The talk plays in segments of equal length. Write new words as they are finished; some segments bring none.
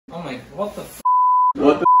Like, what the f?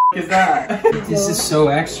 What the f is that? This is so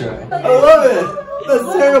extra. I love it!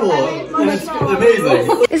 That's terrible! And it's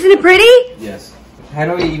amazing. Isn't it pretty? Yes. How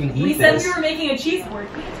do I even eat We this? said we were making a cheeseboard.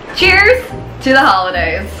 Cheers to the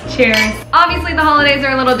holidays. Cheers. Obviously the holidays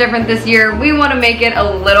are a little different this year. We want to make it a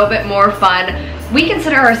little bit more fun. We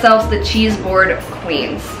consider ourselves the cheeseboard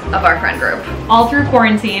queens of our friend group. All through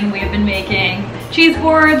quarantine, we have been making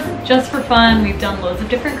cheeseboards just for fun. We've done loads of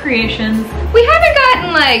different creations. We haven't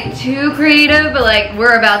gotten like too creative, but like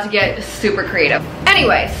we're about to get super creative.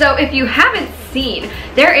 Anyway, so if you haven't seen,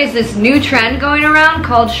 there is this new trend going around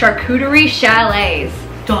called Charcuterie Chalets.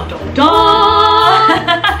 Dun dun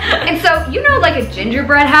dun! And so, you know, like a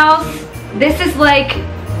gingerbread house? This is like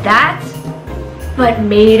that, but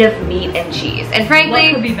made of meat and cheese. And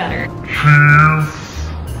frankly, What could be better?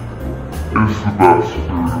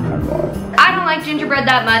 I don't like gingerbread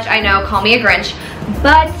that much, I know, call me a Grinch,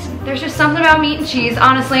 but there's just something about meat and cheese,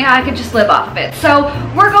 honestly, I could just live off of it. So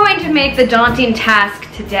we're going to make the daunting task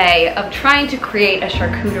today of trying to create a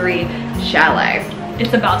charcuterie chalet.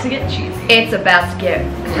 It's about to get cheesy. It's about to get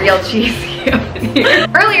real cheesy up in here.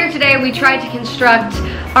 Earlier today, we tried to construct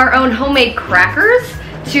our own homemade crackers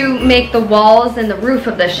to make the walls and the roof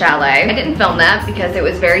of the chalet. I didn't film that because it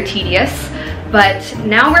was very tedious, but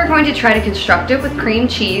now we're going to try to construct it with cream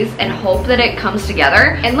cheese and hope that it comes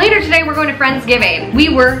together. And later today, we're going to Friendsgiving. We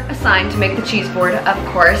were assigned to make the cheese board, of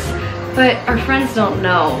course, but our friends don't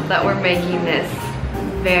know that we're making this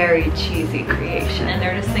very cheesy creation. And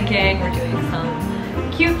they're just thinking we're doing some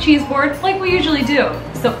cute cheese board like we usually do.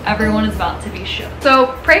 So everyone is about to be shook.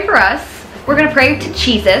 So pray for us. We're gonna pray to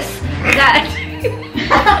Jesus that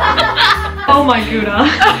Oh my Gouda.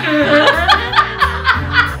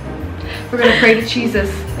 we're gonna pray to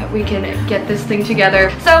Jesus that we can get this thing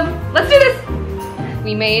together. So let's do this.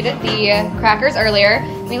 We made the crackers earlier.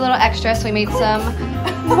 We made a little extra, so we made some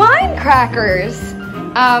wine crackers.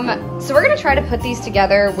 So we're gonna try to put these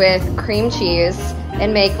together with cream cheese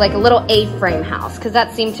and make like a little A-frame house, because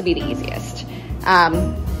that seemed to be the easiest.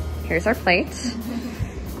 Here's our plate.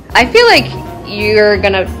 I feel like you're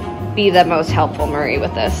gonna be the most helpful, Marie,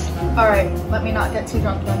 with this. All right, let me not get too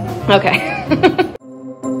drunk then. Okay.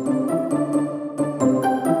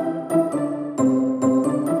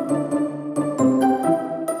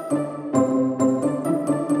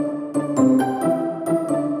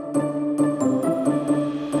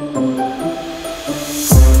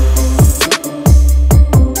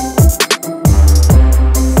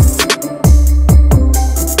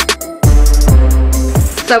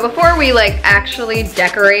 So before we like actually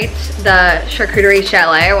decorate the charcuterie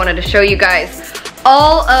chalet, I wanted to show you guys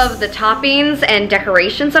all of the toppings and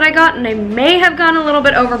decorations that I got, and I may have gone a little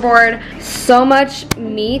bit overboard. So much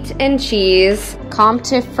meat and cheese,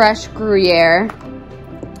 Comte fresh Gruyere,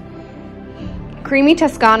 creamy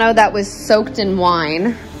Toscano that was soaked in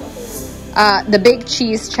wine, the big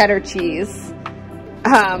cheese, cheddar cheese,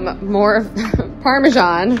 more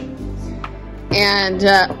Parmesan, and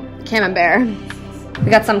Camembert. We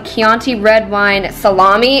got some Chianti red wine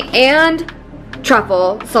salami and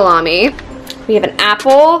truffle salami. We have an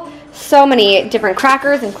apple, so many different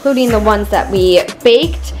crackers, including the ones that we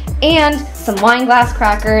baked, and some wine glass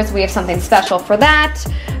crackers. We have something special for that.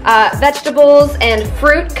 Vegetables and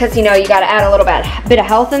fruit, because you know you gotta add a little bit of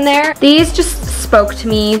health in there. These just spoke to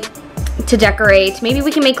me to decorate. Maybe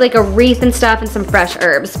we can make like a wreath and stuff and some fresh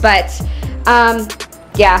herbs, but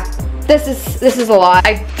yeah. This is a lot.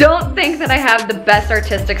 I don't think that I have the best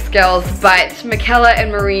artistic skills, but Michaela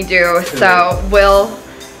and Marie do, so we'll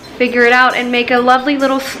figure it out and make a lovely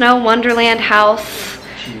little snow wonderland house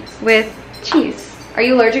with cheese. Are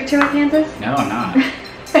you allergic to it, Kansas? No, I'm not.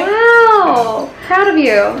 Wow, proud of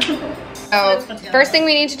you. So, first thing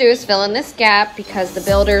we need to do is fill in this gap because the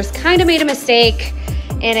builders kind of made a mistake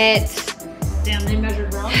in it. Damn, they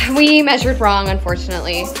measured wrong. We measured wrong,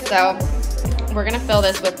 unfortunately, so we're gonna fill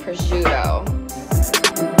this with prosciutto.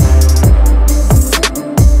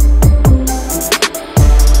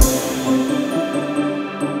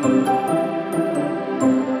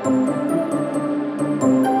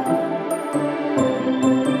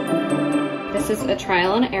 This is a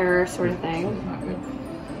trial and error sort of thing. Not good.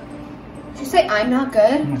 Did you say I'm not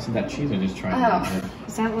good? I said that cheese I just tried. Oh.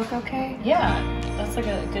 Does that look okay? Yeah, that's like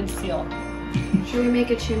a good seal. Should we make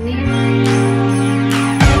a chimney?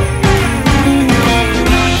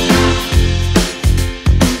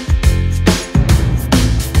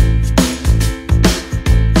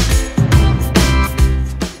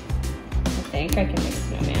 I think I can make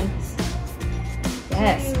snowman.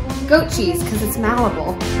 Yes. Goat cheese, because it's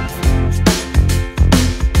malleable.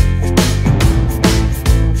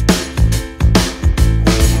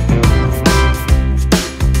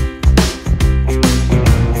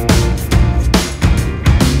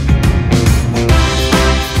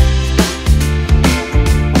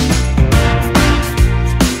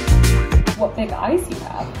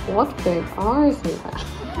 big R's we have.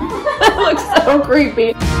 That looks so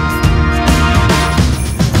creepy.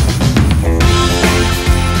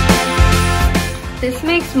 This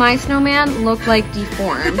makes my snowman look like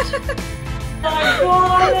deformed.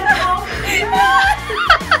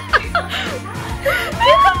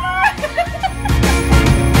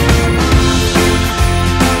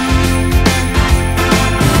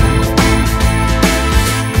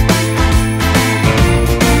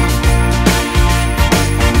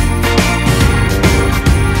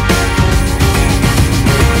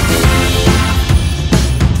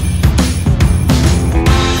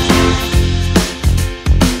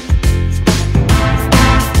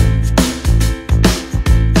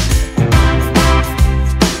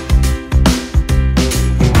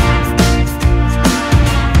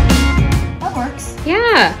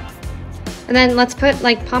 And then let's put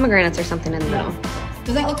like pomegranates or something in the middle.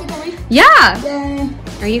 Does that look like a wreath? Yeah! Yay.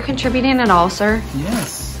 Are you contributing at all, sir?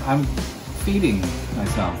 Yes, I'm feeding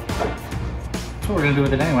myself. That's what we're gonna do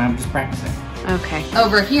with it anyway. I'm just practicing. Okay.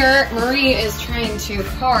 Over here, Marie is trying to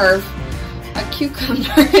carve a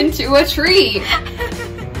cucumber into a tree.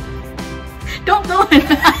 Don't do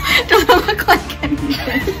it. Doesn't look like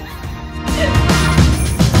anything.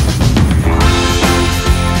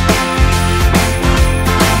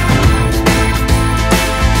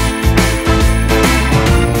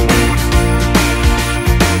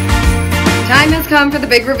 Time has come for the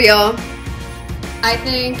big reveal. I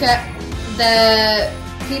think the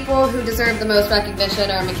people who deserve the most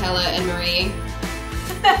recognition are Michaela and Marie.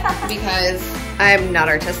 Because I'm not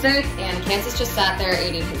artistic and Kansas just sat there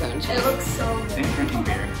eating his own cheese. It looks so good. And drinking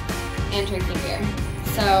beer. And drinking beer.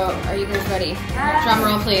 So, are you guys ready? Yes. Drum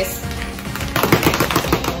roll, please.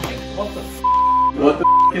 What the What the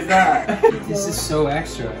is that? This is so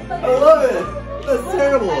extra. I love it. That's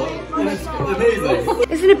terrible. And it's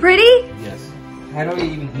amazing. Isn't it pretty? Yes. How do I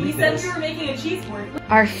even eat We this? said you were making a cheeseboard.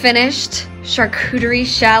 Our finished Charcuterie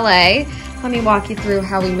Chalet. Let me walk you through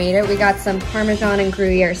how we made it. We got some Parmesan and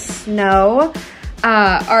Gruyere snow.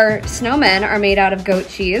 Our snowmen are made out of goat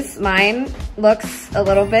cheese. Mine looks a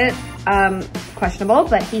little bit questionable,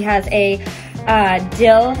 but he has a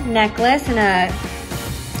dill necklace and a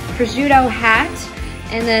prosciutto hat.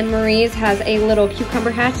 And then Marie's has a little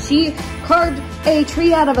cucumber hat. She carved a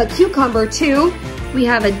tree out of a cucumber too. We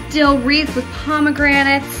have a dill wreath with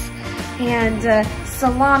pomegranates and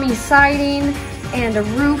salami siding and a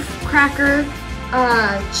roof cracker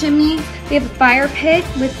chimney. We have a fire pit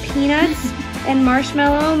with peanuts and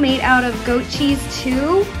marshmallow made out of goat cheese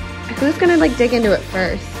too. Who's gonna like dig into it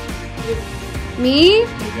first? Me?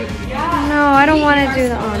 Yeah. No, I don't want to do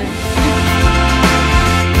the honors.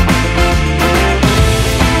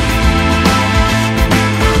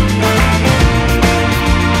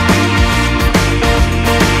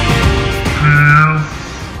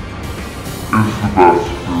 Is the best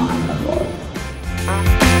food in the